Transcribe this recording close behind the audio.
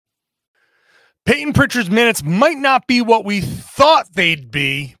Payton Pritchard's minutes might not be what we thought they'd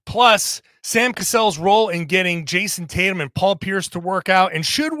be. Plus, Sam Cassell's role in getting Jayson Tatum and Paul Pierce to work out. And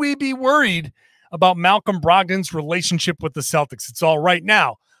should we be worried about Malcolm Brogdon's relationship with the Celtics? It's all right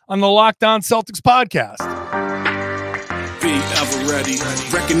now on the Locked On Celtics podcast. Be ever ready.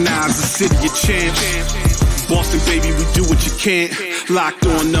 Recognize the city of champs. Boston, baby, we do what you can't. Locked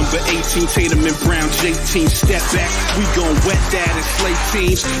on number 18, Tatum and Brown, J-team, step back. We gon' wet that and slay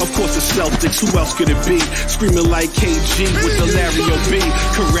teams. Of course, the Celtics, who else could it be? Screaming like KG with the Larry O.B.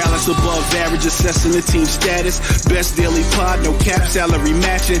 Corrales above average, assessing the team status. Best daily pod, no cap, salary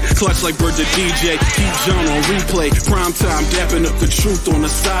matching. Clutch like Bird the DJ, keep John on replay. Prime time, dapping up the truth on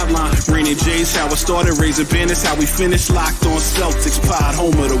the sideline. Raining J's, how it started, raising banners, how we finished. Locked on Celtics pod,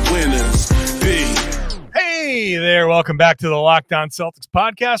 home of the winners. B. Hey there, welcome back to the Locked On Celtics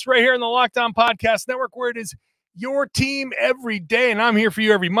podcast right here in the Locked On Podcast Network, where it is your team every day, and I'm here for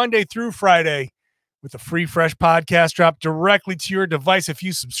you every Monday through Friday with a free, fresh podcast drop directly to your device if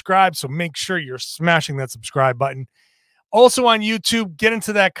you subscribe, so make sure you're smashing that subscribe button. Also on YouTube, get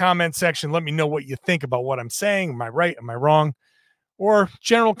into that comment section. Let me know what you think about what I'm saying. Am I right? Am I wrong? Or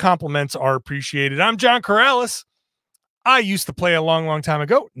general compliments are appreciated. I'm John Corrales. I used to play a long, long time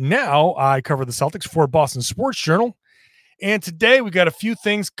ago. Now I cover the Celtics for Boston Sports Journal. And today we got a few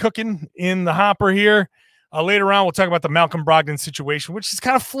things cooking in the hopper here. Later on, we'll talk about the Malcolm Brogdon situation, which is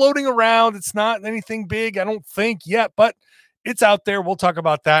kind of floating around. It's not anything big, I don't think yet, but it's out there. We'll talk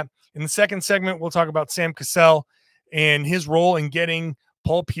about that. In the second segment, we'll talk about Sam Cassell and his role in getting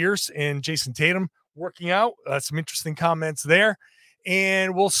Paul Pierce and Jayson Tatum working out. Some interesting comments there.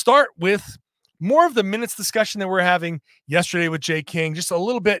 And we'll start with more of the minutes discussion that we're having yesterday with Jay King, just a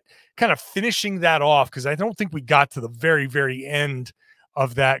little bit kind of finishing that off because I don't think we got to the very, very end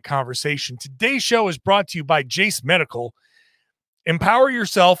of that conversation. Today's show is brought to you by Jayce Medical. Empower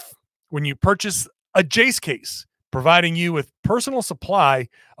yourself when you purchase a Jayce case, providing you with personal supply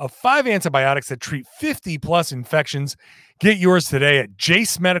of 5 antibiotics that treat 50 plus infections. Get yours today at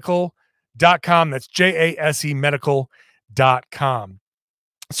jacemedical.com. That's JASE medical.com.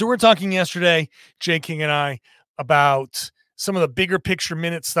 So we're talking yesterday, Jay King and I, about some of the bigger picture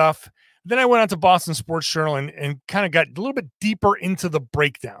minute stuff. Then I went on to Boston Sports Journal and kind of got a little bit deeper into the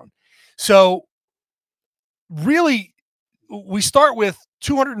breakdown. So really, we start with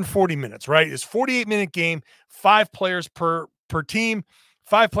 240 minutes, right? It's a 48-minute game, 5 players per team,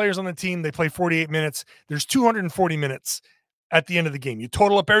 5 players on the team. They play 48 minutes. There's 240 minutes at the end of the game. You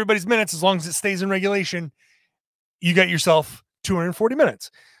total up everybody's minutes, as long as it stays in regulation, you got yourself 240 minutes.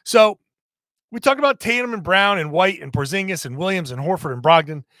 So we talked about Tatum and Brown and White and Porzingis and Williams and Horford and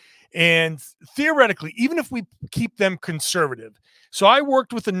Brogdon. And theoretically, even if we keep them conservative, so I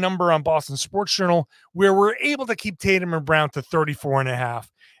worked with a number on Boston Sports Journal where we're able to keep Tatum and Brown to 34.5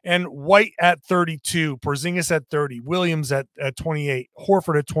 and White at 32, Porzingis at 30, Williams at 28,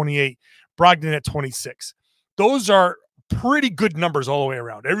 Horford at 28, Brogdon at 26. Those are pretty good numbers all the way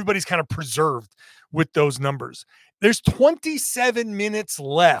around. Everybody's kind of preserved with those numbers. There's 27 minutes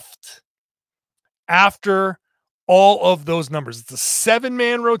left after all of those numbers. It's a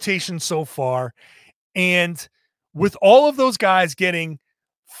 7-man rotation so far. And with all of those guys getting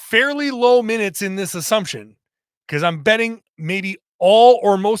fairly low minutes in this assumption, because I'm betting maybe all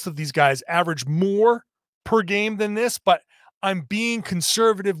or most of these guys average more per game than this, but I'm being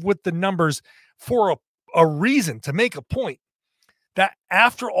conservative with the numbers for a reason, to make a point. That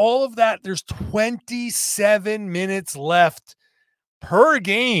after all of that, there's 27 minutes left per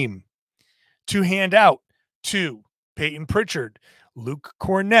game to hand out to Payton Pritchard, Luke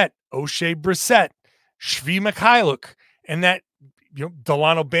Cornett, O'Shea Brissett, Shvi Mikhailuk, and that,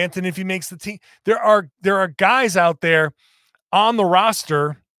 Delano Banton if he makes the team. There are guys out there on the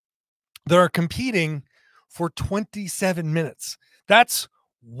roster that are competing for 27 minutes. That's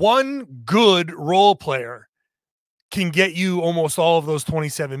one good role player can get you almost all of those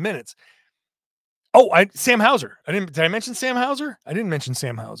 27 minutes. Oh, Sam Hauser. Did I mention Sam Hauser? I didn't mention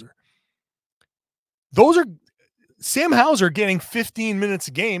Sam Hauser. Sam Hauser getting 15 minutes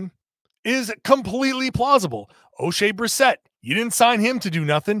a game is completely plausible. O'Shea Brissett, you didn't sign him to do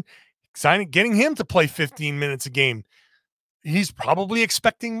nothing. Getting him to play 15 minutes a game, he's probably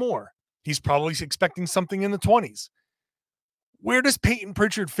expecting more. He's probably expecting something in the 20s. Where does Payton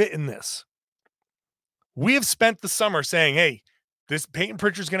Pritchard fit in this? We have spent the summer saying, hey, this Payton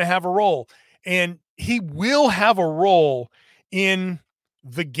Pritchard's going to have a role, and he will have a role in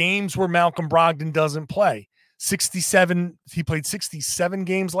the games where Malcolm Brogdon doesn't play. 67, he played 67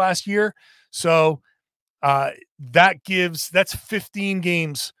 games last year. So that's 15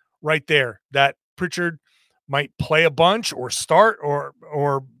 games right there that Pritchard might play a bunch or start or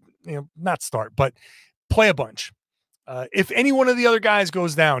not start, but play a bunch. If any one of the other guys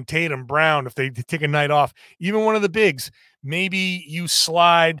goes down, Tatum, Brown, if they take a night off, even one of the bigs, maybe you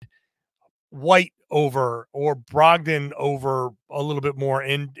slide White over or Brogdon over a little bit more,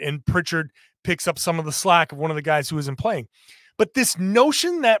 and Pritchard picks up some of the slack of one of the guys who isn't playing. But this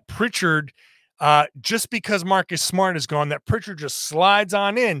notion that Pritchard, just because Marcus Smart is gone, that Pritchard just slides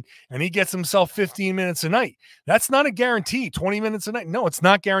on in and he gets himself 15 minutes a night. That's not a guarantee. 20 minutes a night. No, it's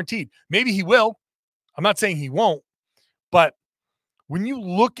not guaranteed. Maybe he will. I'm not saying he won't. But when you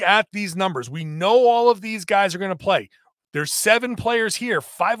look at these numbers, we know all of these guys are going to play. There's 7 players here.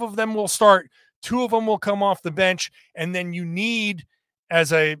 5 of them will start. 2 of them will come off the bench. And then you need,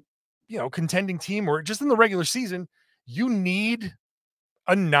 as a contending team or just in the regular season, you need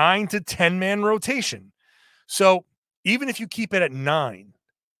a 9 to 10 man rotation. So even if you keep it at 9,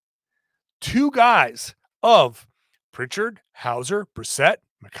 2 guys of Pritchard, Hauser, Brissett,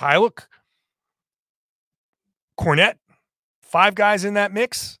 Mikhailuk, Cornette, 5 guys in that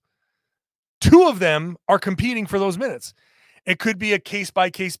mix, 2 of them are competing for those minutes. It could be a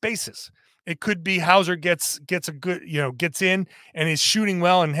case-by-case basis. It could be Hauser gets a good, gets in and is shooting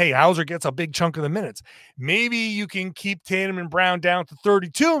well, and hey, Hauser gets a big chunk of the minutes. Maybe you can keep Tatum and Brown down to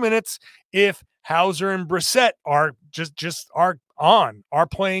 32 minutes if Hauser and Brissett are are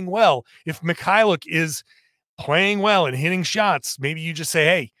playing well. If Mikhailuk is playing well and hitting shots, maybe you just say,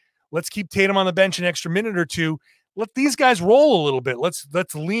 hey, let's keep Tatum on the bench an extra minute or 2. Let these guys roll a little bit. Let's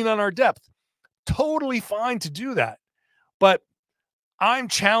lean on our depth. Totally fine to do that. But I'm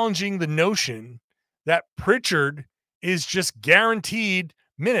challenging the notion that Pritchard is just guaranteed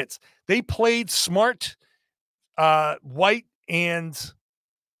minutes. They played Smart, White, and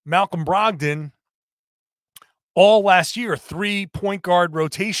Malcolm Brogdon all last year, 3 point guard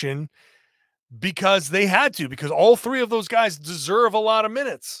rotation, because they had to, because all 3 of those guys deserve a lot of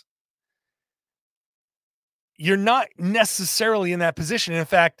minutes. You're not necessarily in that position. In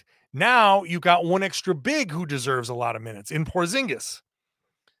fact, now you've got one extra big who deserves a lot of minutes in Porzingis.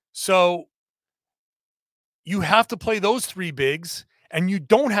 So you have to play those 3 bigs, and you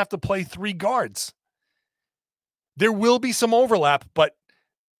don't have to play 3 guards. There will be some overlap, but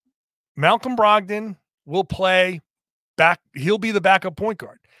Malcolm Brogdon will play back. He'll be the backup point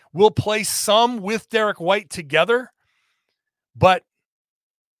guard. We'll play some with Derek White together, but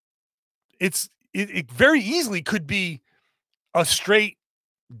it very easily could be a straight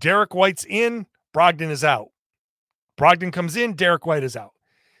Derek White's in, Brogdon is out. Brogdon comes in, Derek White is out.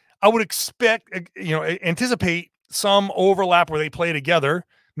 I would anticipate some overlap where they play together.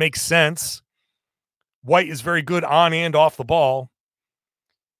 Makes sense. White is very good on and off the ball.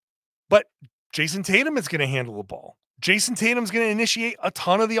 But Jayson Tatum is going to handle the ball. Jayson Tatum is going to initiate a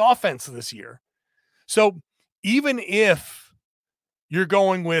ton of the offense this year. So even if you're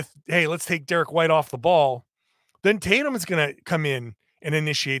going with, hey, let's take Derek White off the ball, then Tatum is going to come in and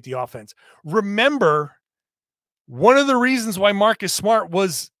initiate the offense. Remember, one of the reasons why Marcus Smart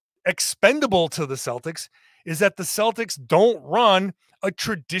was expendable to the Celtics is that the Celtics don't run a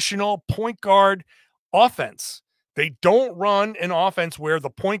traditional point guard offense. They don't run an offense where the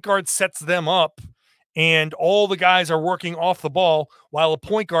point guard sets them up and all the guys are working off the ball while a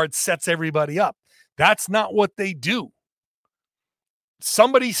point guard sets everybody up. That's not what they do.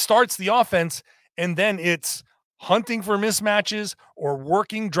 Somebody starts the offense, and then it's hunting for mismatches or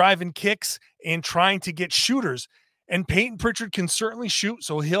working, driving kicks, and trying to get shooters. And Payton Pritchard can certainly shoot,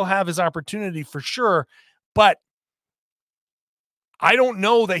 so he'll have his opportunity for sure. But I don't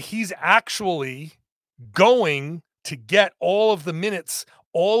know that he's actually going to get all of the minutes,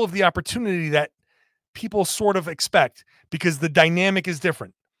 all of the opportunity that people sort of expect, because the dynamic is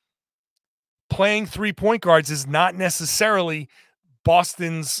different. Playing 3 point guards is not necessarily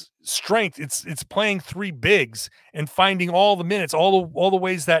Boston's strength. It's playing 3 bigs and finding all the minutes, all the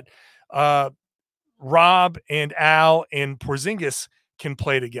ways that Rob and Al and Porzingis can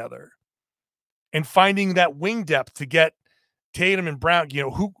play together, and finding that wing depth to get Tatum and Brown,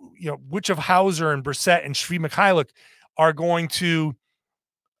 which of Hauser and Brissett and Svi Mikhailuk are going to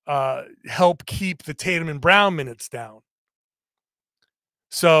help keep the Tatum and Brown minutes down.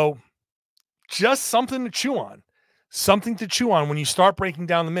 So just something to chew on. Something to chew on when you start breaking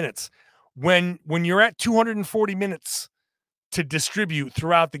down the minutes. When you're at 240 minutes to distribute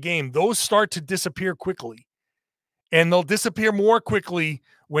throughout the game, those start to disappear quickly. And they'll disappear more quickly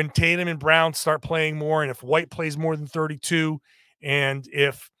when Tatum and Brown start playing more, and if White plays more than 32, and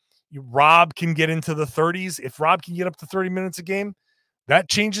if Rob can get into the 30s, if Rob can get up to 30 minutes a game, that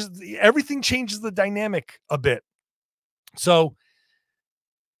changes. Everything changes the dynamic a bit. So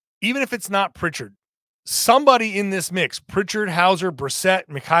even if it's not Pritchard, somebody in this mix, Pritchard, Hauser, Brissett,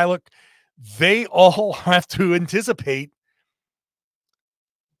 Mikhailuk, they all have to anticipate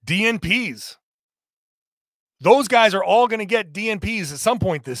DNPs. Those guys are all going to get DNPs at some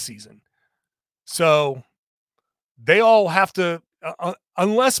point this season. So they all have to,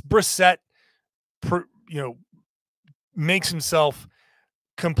 unless Brissett, makes himself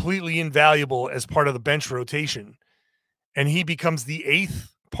completely invaluable as part of the bench rotation, and he becomes the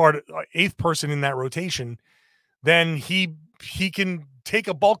eighth person in that rotation, then he can take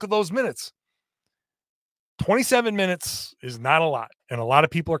a bulk of those minutes. 27 minutes is not a lot, and a lot of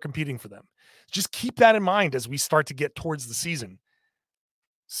people are competing for them. Just keep that in mind as we start to get towards the season.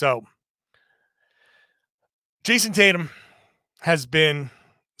 So, Jayson Tatum has been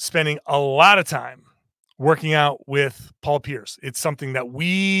spending a lot of time working out with Paul Pierce. It's something that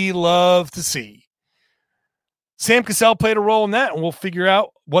we love to see. Sam Cassell played a role in that, and we'll figure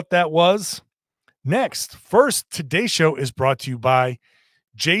out what that was next. First, today's show is brought to you by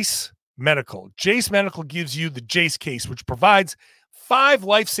Jayson Medical. Jayson Medical gives you the Jayce case, which provides 5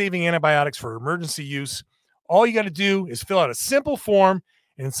 life-saving antibiotics for emergency use. All you got to do is fill out a simple form,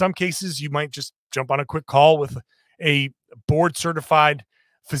 and in some cases, you might just jump on a quick call with a board-certified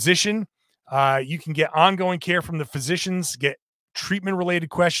physician. You can get ongoing care from the physicians, get treatment-related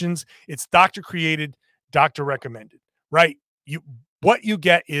questions. It's doctor-created, doctor-recommended, right? What you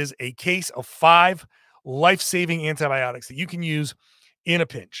get is a case of 5 life-saving antibiotics that you can use in a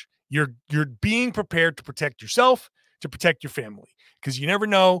pinch. You're being prepared to protect yourself, to protect your family, because you never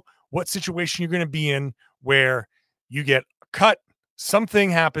know what situation you're going to be in where you get cut,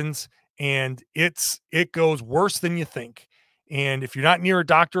 something happens, and it goes worse than you think. And if you're not near a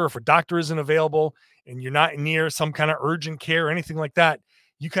doctor, or if a doctor isn't available and you're not near some kind of urgent care or anything like that,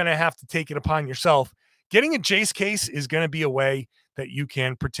 you kind of have to take it upon yourself. Getting a Jayce case is going to be a way that you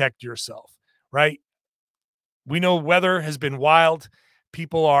can protect yourself, right? We know weather has been wild.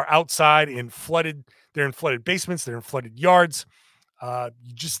 People are outside they're in flooded basements, they're in flooded yards.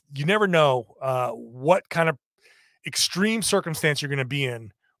 You never know what kind of extreme circumstance you're going to be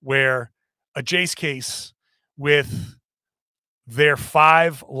in where a Jayce case with their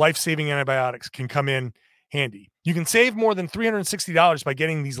 5 life-saving antibiotics can come in handy. You can save more than $360 by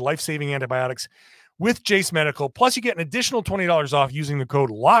getting these life-saving antibiotics with Jayson Medical. Plus, you get an additional $20 off using the code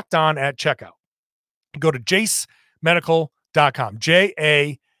LOCKEDON at checkout. Go to JayceMedical.com.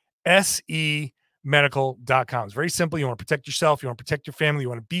 JASE medical.com. It's very simple. You want to protect yourself. You want to protect your family. You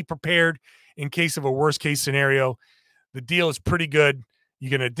want to be prepared in case of a worst case scenario. The deal is pretty good. You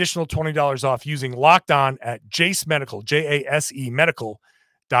get an additional $20 off using Locked On at Jayce Medical, JASE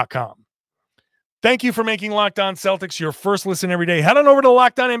medical.com. Thank you for making Locked On Celtics your first listen every day. Head on over to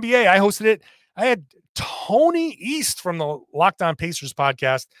Locked On NBA. I hosted it. I had Tony East from the Locked On Pacers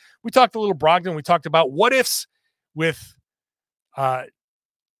podcast. We talked a little Brogdon. We talked about what ifs with James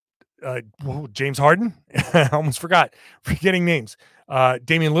Harden. I almost forgetting names.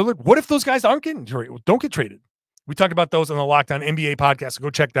 Damian Lillard. What if those guys don't get traded? We talked about those on the Locked On NBA podcast. So go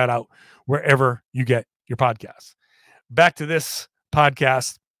check that out wherever you get your podcasts. Back to this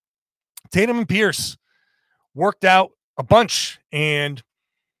podcast. Tatum and Pierce worked out a bunch, and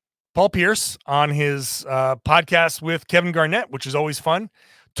Paul Pierce on his podcast with Kevin Garnett, which is always fun,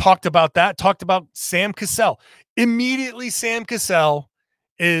 talked about that, talked about Sam Cassell. Immediately, Sam Cassell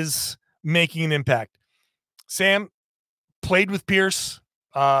is making an impact. Sam played with Pierce,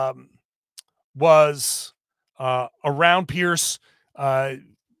 was around Pierce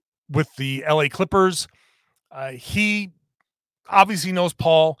with the LA Clippers. He obviously knows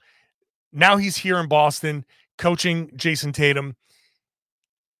Paul. Now he's here in Boston coaching Jayson Tatum.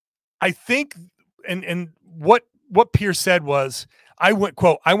 I think, and what Pierce said was, I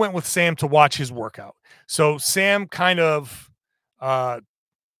went with Sam to watch his workout. So Sam kind of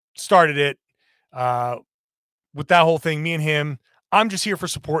started it with that whole thing. Me and him, I'm just here for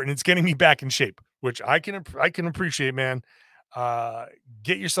support, and it's getting me back in shape, which I can appreciate, man.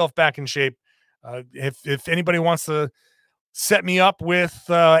 Get yourself back in shape. If anybody wants to set me up with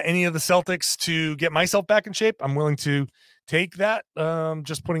any of the Celtics to get myself back in shape, I'm willing to take that.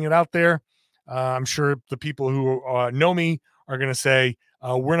 Just putting it out there. I'm sure the people who know me are going to say,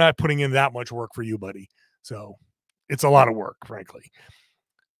 we're not putting in that much work for you, buddy. So it's a lot of work, frankly.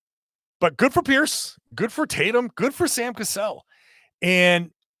 But good for Pierce, good for Tatum, good for Sam Cassell. And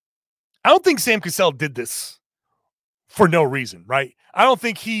I don't think Sam Cassell did this for no reason, right? I don't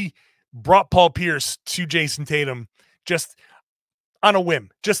think he brought Paul Pierce to Jayson Tatum just on a whim,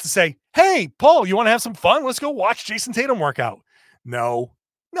 just to say, hey, Paul, you want to have some fun? Let's go watch Jayson Tatum work out. No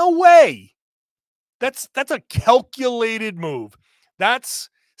way. That's a calculated move. That's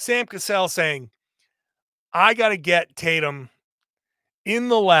Sam Cassell saying, I got to get Tatum in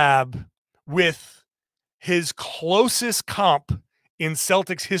the lab with his closest comp in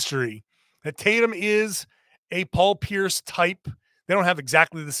Celtics history, that Tatum is a Paul Pierce type. They don't have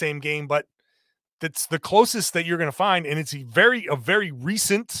exactly the same game, but that's the closest that you're going to find. And it's a very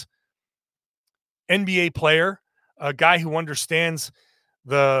recent NBA player, a guy who understands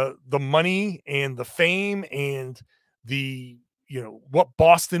the money and the fame and the, what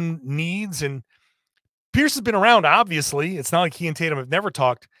Boston needs. And Pierce has been around, obviously. It's not like he and Tatum have never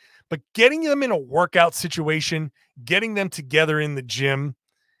talked, but getting them in a workout situation, getting them together in the gym,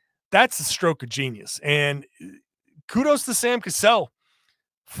 that's a stroke of genius. And kudos to Sam Cassell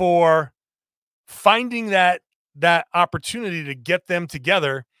for finding that opportunity to get them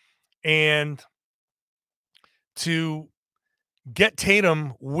together and to get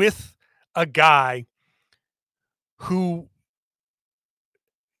Tatum with a guy who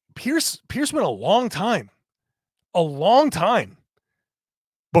Pierce went a long time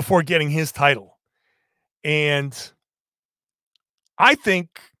before getting his title. And I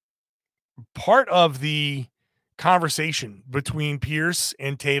think part of the conversation between Pierce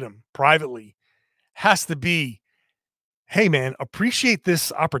and Tatum privately has to be, hey man, appreciate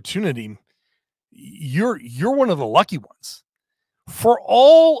this opportunity. You're one of the lucky ones. For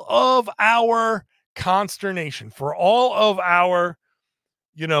all of our consternation, for all of our,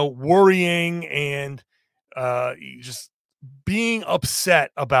 worrying and just being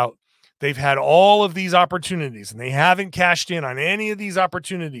upset about they've had all of these opportunities and they haven't cashed in on any of these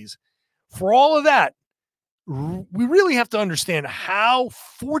opportunities. For all of that, we really have to understand how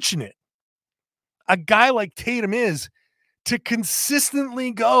fortunate a guy like Tatum is to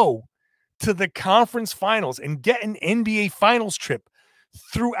consistently go to the conference finals and get an NBA finals trip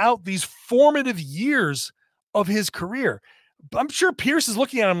throughout these formative years of his career. I'm sure Pierce is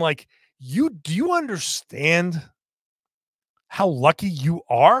looking at him like, do you understand how lucky you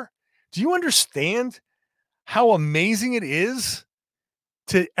are? Do you understand how amazing it is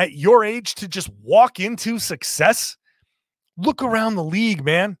to, at your age, to just walk into success? Look around the league,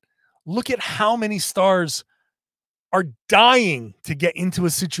 man. Look at how many stars are dying to get into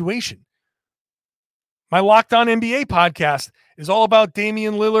a situation. My Locked On NBA podcast is all about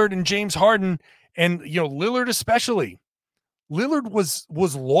Damian Lillard and James Harden, and Lillard especially. Lillard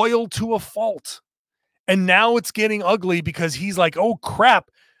was loyal to a fault, and now it's getting ugly because he's like, oh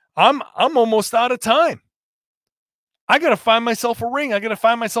crap, I'm almost out of time. I got to find myself a ring. I got to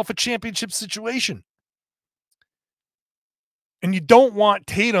find myself a championship situation. And you don't want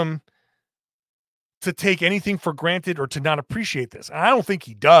Tatum to take anything for granted or to not appreciate this. And I don't think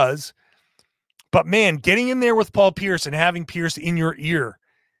he does. But man, getting in there with Paul Pierce and having Pierce in your ear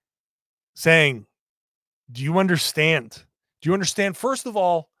saying, do you understand? Do you understand, first of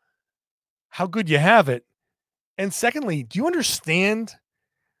all, how good you have it? And secondly, do you understand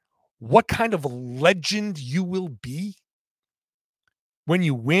what kind of a legend you will be when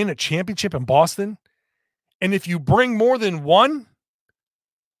you win a championship in Boston? And if you bring more than one,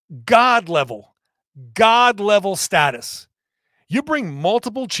 God level status. You bring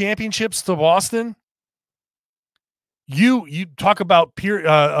multiple championships to Boston. You talk about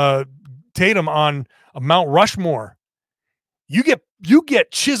Tatum on a Mount Rushmore. You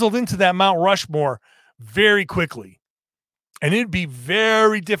get chiseled into that Mount Rushmore very quickly, and it'd be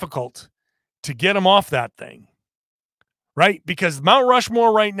very difficult to get him off that thing, right? Because Mount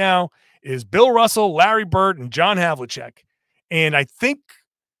Rushmore right now is Bill Russell, Larry Bird, and John Havlicek, and I think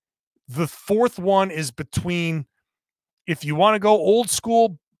the fourth one is between, if you want to go old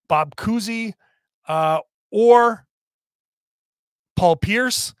school, Bob Cousy, or Paul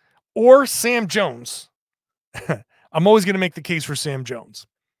Pierce, or Sam Jones. I'm always going to make the case for Sam Jones.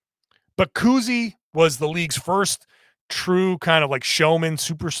 But Cousy was the league's first true kind of like showman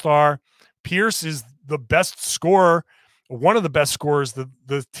superstar. Pierce is the best scorer, one of the best scorers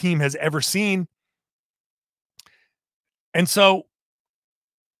the team has ever seen. And so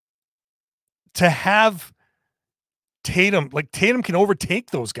to have Tatum can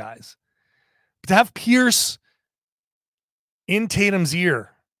overtake those guys. But to have Pierce in Tatum's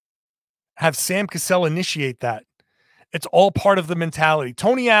ear, have Sam Cassell initiate that, it's all part of the mentality.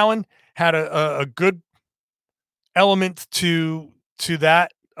 Tony Allen had a good element to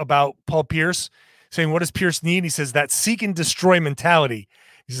that about Paul Pierce, saying, what does Pierce need? He says, that seek and destroy mentality.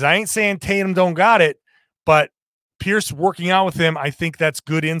 He says, I ain't saying Tatum don't got it, but Pierce working out with him, I think that's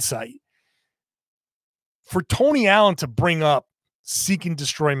good insight. For Tony Allen to bring up seek and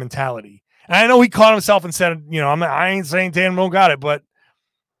destroy mentality, and I know he caught himself and said, I ain't saying Tatum don't got it, but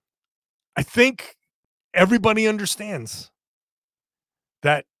I think everybody understands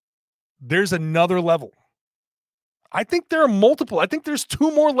that there's another level. I think there are multiple. I think there's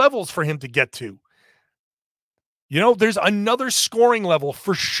 2 more levels for him to get to. There's another scoring level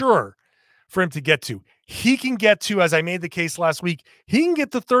for sure for him to get to. He can get to, as I made the case last week, he can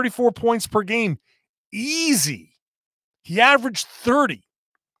get to 34 points per game. Easy. He averaged 30.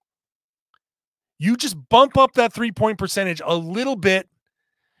 You just bump up that 3-point percentage a little bit.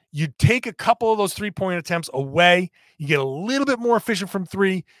 You take a couple of those 3-point attempts away. You get a little bit more efficient from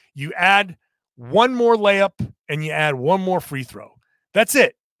 3. You add one more layup and you add one more free throw. That's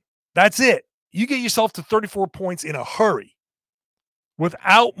it. You get yourself to 34 points in a hurry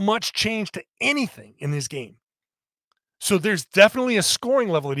without much change to anything in this game. So there's definitely a scoring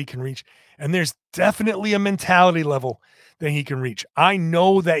level that he can reach, and there's definitely a mentality level that he can reach. I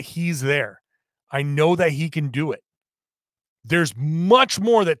know that he's there. I know that he can do it. There's much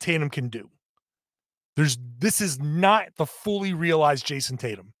more that Tatum can do. This is not the fully realized Jayson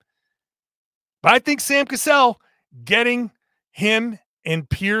Tatum. But I think Sam Cassell, getting him and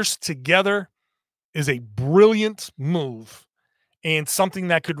Pierce together, is a brilliant move and something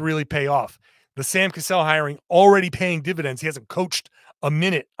that could really pay off. The Sam Cassell hiring already paying dividends. He hasn't coached a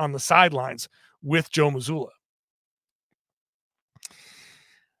minute on the sidelines with Joe Mazzulla.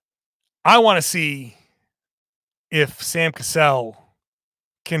 I want to see if Sam Cassell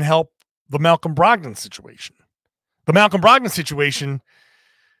can help the Malcolm Brogdon situation. The Malcolm Brogdon situation,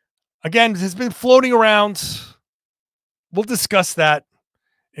 again, has been floating around. We'll discuss that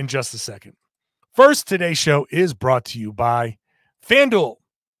in just a second. First, today's show is brought to you by FanDuel.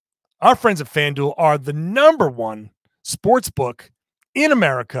 Our friends at FanDuel are the #1 sports book in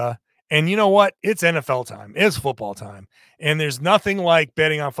America. And you know what? It's NFL time. It's football time. And there's nothing like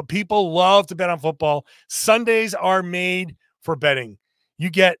betting on football. People love to bet on football. Sundays are made for betting. You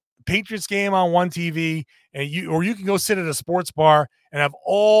get Patriots game on one TV, or you can go sit at a sports bar and have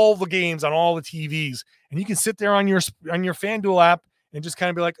all the games on all the TVs. And you can sit there on your FanDuel app and just kind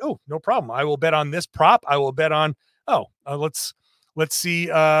of be like, oh, no problem. I will bet on this prop. I will bet on, let's see,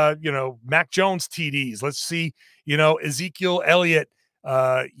 Mac Jones TDs. Let's see, Ezekiel Elliott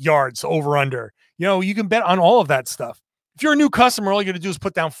yards over under. You can bet on all of that stuff. If you're a new customer, all you got to do is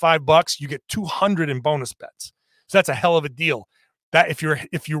put down $5. You get 200 in bonus bets. So that's a hell of a deal. That if you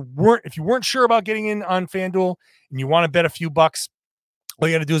weren't sure about getting in on FanDuel and you want to bet a few bucks, all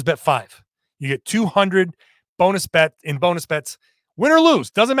you got to do is bet 5. You get 200 bonus bets. Win or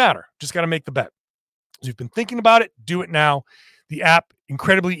lose, doesn't matter. Just got to make the bet. So you've been thinking about it, do it now. The app,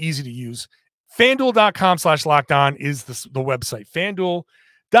 incredibly easy to use. FanDuel.com/lockedon is the website.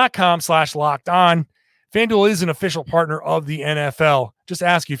 FanDuel.com/lockedon. FanDuel is an official partner of the NFL. Just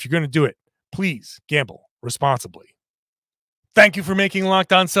ask you if you're going to do it. Please gamble responsibly. Thank you for making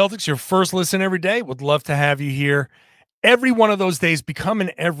Locked On Celtics your first listen every day. Would love to have you here every one of those days. Become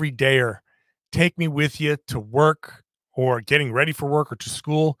an everydayer. Take me with you to work or getting ready for work or to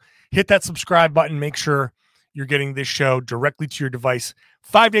school. Hit that subscribe button. Make sure you're getting this show directly to your device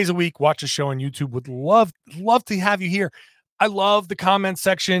 5 days a week. Watch the show on YouTube. Would love to have you here. I love the comment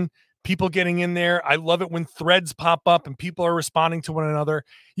section, people getting in there. I love it when threads pop up and people are responding to one another.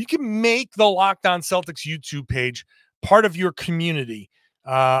 You can make the Locked On Celtics YouTube page part of your community,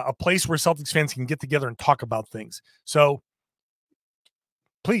 a place where Celtics fans can get together and talk about things. So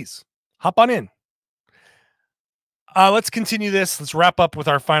please hop on in. Let's continue this. Let's wrap up with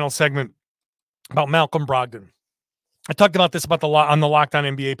our final segment about Malcolm Brogdon. I talked about this on the Locked On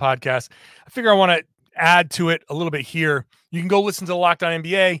NBA podcast. I figure I want to add to it a little bit here. You can go listen to the Locked On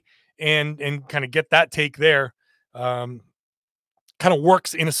NBA and kind of get that take there. Kind of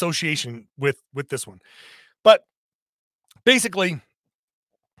works in association with this one. But basically,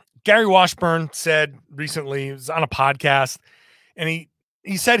 Gary Washburn said recently, he was on a podcast, and he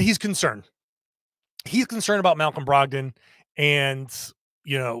said he's concerned. He's concerned about Malcolm Brogdon, and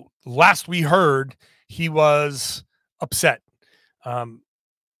last we heard, he was upset.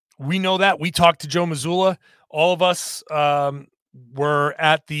 We know that. We talked to Joe Mazzulla. All of us were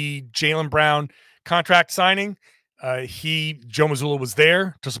at the Jaylen Brown contract signing. Joe Mazzulla was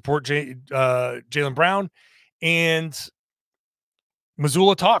there to support Jaylen Brown, and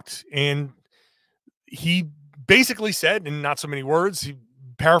Mazzulla talked, and he basically said, in not so many words,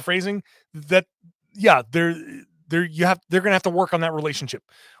 paraphrasing, that they're going to have to work on that relationship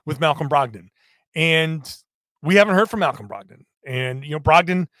with Malcolm Brogdon. And we haven't heard from Malcolm Brogdon. And,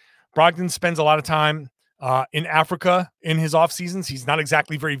 Brogdon spends a lot of time in Africa in his off seasons. He's not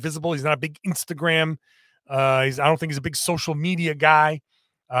exactly very visible. He's not a big Instagram. I don't think he's a big social media guy.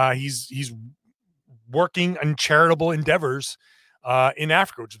 He's working on charitable endeavors in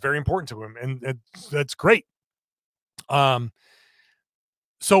Africa, which is very important to him. And that's great. So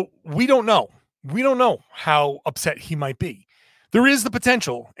we don't know. we don't know how upset he might be. There is the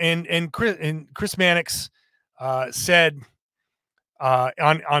potential, and Chris Mannix said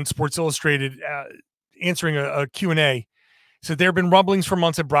on Sports Illustrated, answering a Q&A, said there have been rumblings for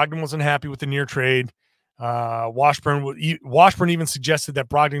months that Brogdon wasn't happy with the near trade. Washburn even suggested that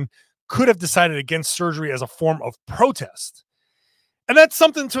Brogdon could have decided against surgery as a form of protest. And that's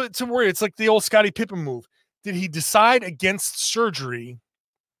something to worry. It's like the old Scottie Pippen move. Did he decide against surgery,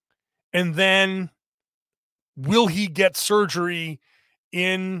 and then will he get surgery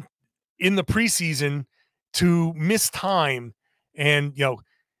in the preseason to miss time? And,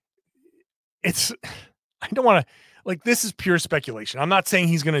 it's, I don't want to, like, this is pure speculation. I'm not saying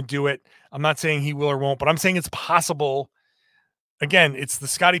he's going to do it. I'm not saying he will or won't, but I'm saying it's possible. Again, it's the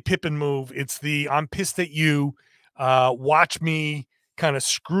Scottie Pippen move. It's the I'm pissed at you. Watch me kind of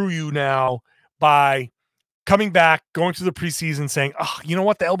screw you now by coming back, going through the preseason, saying, oh, you know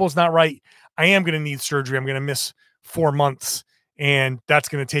what? The elbow's not right. I am going to need surgery. I'm going to miss 4 months, and that's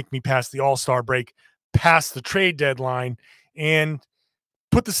going to take me past the All-Star break, past the trade deadline, and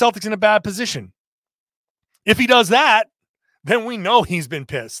put the Celtics in a bad position. If he does that, then we know he's been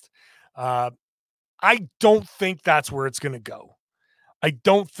pissed. I don't think that's where it's going to go. I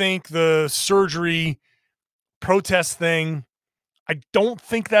don't think the surgery protest thing, I don't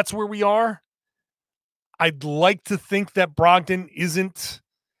think that's where we are. I'd like to think that Brogdon isn't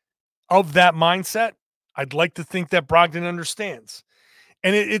of that mindset. I'd like to think that Brogdon understands.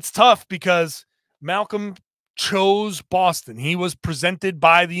 And it's tough because Malcolm chose Boston. He was presented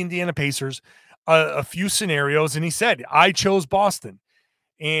by the Indiana Pacers a few scenarios, and he said, I chose Boston.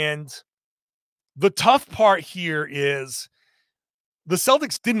 And the tough part here is the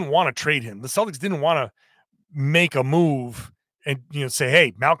Celtics didn't want to trade him. The Celtics didn't want to make a move and say,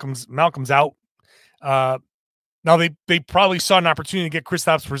 hey, Malcolm's out. Now they probably saw an opportunity to get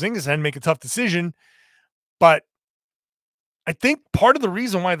Kristaps Porzingis and make a tough decision, but I think part of the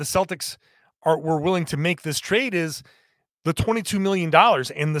reason why the Celtics were willing to make this trade is the $22 million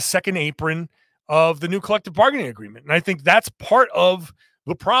and the second apron of the new collective bargaining agreement. And I think that's part of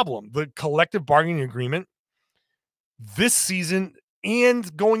the problem. The collective bargaining agreement this season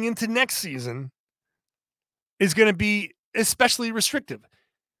and going into next season is going to be especially restrictive.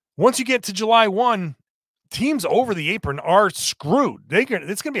 Once you get to July 1, teams over the apron are screwed.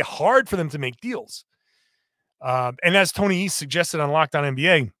 It's going to be hard for them to make deals. And as Tony East suggested on Locked On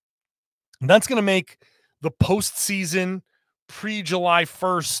NBA, that's going to make the postseason pre-July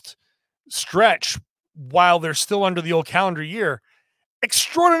 1st stretch, while they're still under the old calendar year,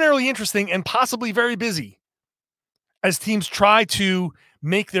 extraordinarily interesting and possibly very busy as teams try to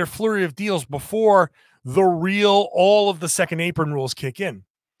make their flurry of deals before all of the second apron rules kick in.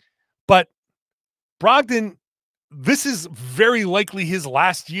 But Brogdon, this is very likely his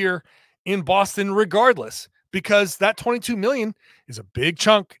last year in Boston regardless, because that $22 million is a big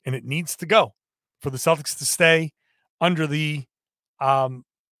chunk and it needs to go for the Celtics to stay under the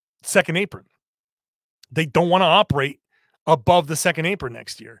second apron. They don't want to operate above the second apron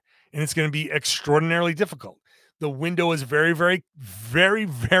next year, and it's going to be extraordinarily difficult. The window is very, very, very,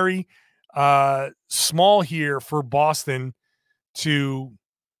 very small here for Boston to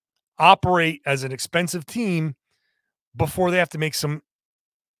operate as an expensive team before they have to make some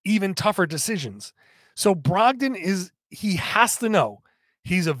even tougher decisions. So Brogdon he has to know.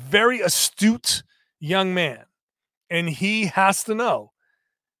 He's a very astute young man, and he has to know.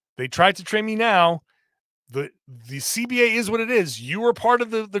 They tried to trade me now. The CBA is what it is. You were part of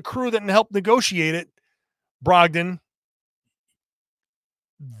the crew that helped negotiate it, Brogdon.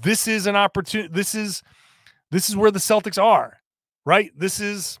 This is an opportunity. This is where the Celtics are, right? This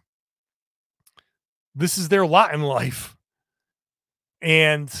is their lot in life.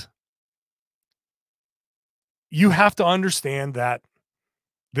 And you have to understand that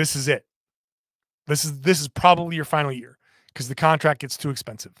this is it. This is probably your final year because the contract gets too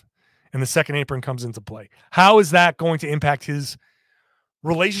expensive and the second apron comes into play. How is that going to impact his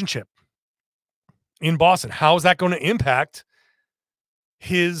relationship in Boston? How is that going to impact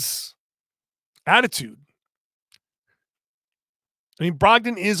his attitude? I mean,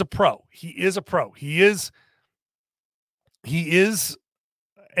 Brogdon is a pro. He is a pro. He is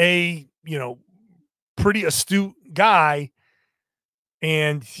a, pretty astute guy,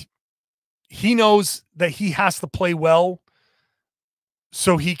 and he knows that he has to play well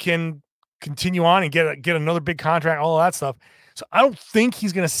so he can continue on and get another big contract, all of that stuff. So I don't think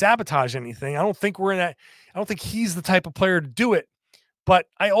he's going to sabotage anything. I don't think I don't think he's the type of player to do it. But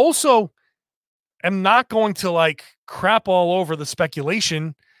I also am not going to crap all over the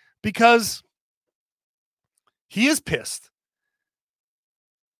speculation because he is pissed.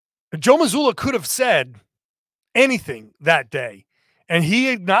 Joe Mazzulla could have said anything that day, and he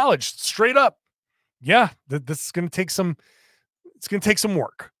acknowledged straight up, yeah, this is going to take some, it's going to take some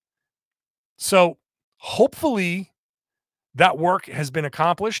work. So hopefully that work has been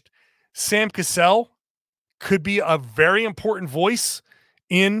accomplished. Sam Cassell could be a very important voice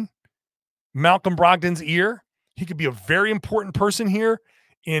in Malcolm Brogdon's ear. He could be a very important person here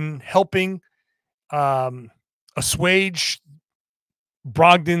in helping assuage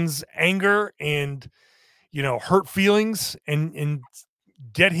Brogdon's anger and, hurt feelings and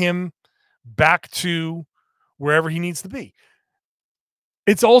get him back to wherever he needs to be.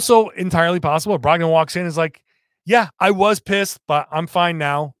 It's also entirely possible if Brogdon walks in and is like, yeah, I was pissed, but I'm fine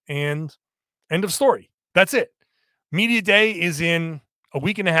now. And end of story. That's it. Media day is in a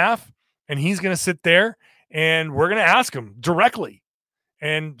week and a half, and he's going to sit there and we're going to ask him directly.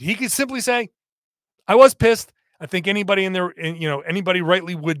 And he could simply say, I was pissed. I think anybody in there, anybody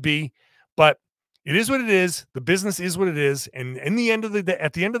rightly would be, but it is what it is. The business is what it is. And at the end of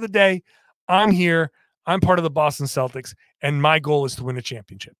the day, I'm here. I'm part of the Boston Celtics, and my goal is to win a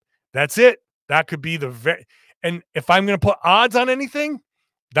championship. That's it. That could be and if I'm going to put odds on anything,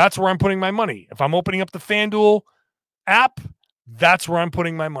 that's where I'm putting my money. If I'm opening up the FanDuel app, that's where I'm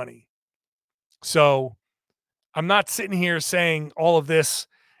putting my money. So I'm not sitting here saying all of this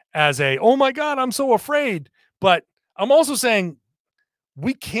as oh my God, I'm so afraid. But I'm also saying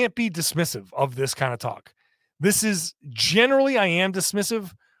we can't be dismissive of this kind of talk. This is generally, I am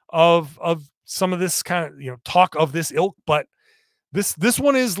dismissive of some of this kind of, talk of this ilk, but this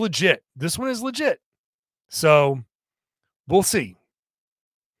one is legit. This one is legit. So we'll see.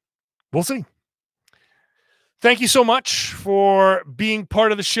 We'll see. Thank you so much for being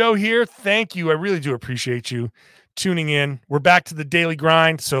part of the show here. Thank you. I really do appreciate you tuning in. We're back to the daily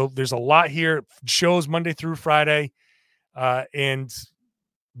grind. So there's a lot here. Shows Monday through Friday. And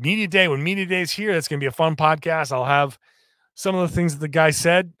Media Day, when Media Day is here, that's going to be a fun podcast. I'll have some of the things that the guy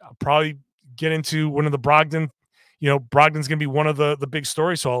said. I'll probably get into one of the Brogdon. Brogdon's going to be one of the big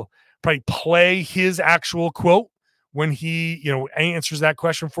stories. So I'll probably play his actual quote when he, answers that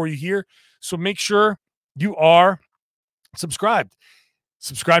question for you here. So make sure you are subscribed.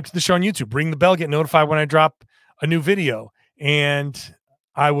 Subscribe to the show on YouTube. Ring the bell, get notified when I drop a new video. And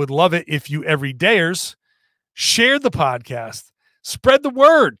I would love it if you everydayers share the podcast. Spread the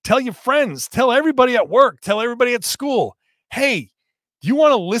word. Tell your friends. Tell everybody at work. Tell everybody at school. Hey, do you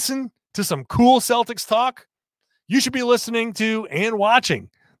want to listen to some cool Celtics talk? You should be listening to and watching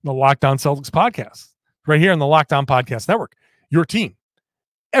the Locked On Celtics podcast right here on the Locked On Podcast Network. Your team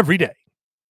every day.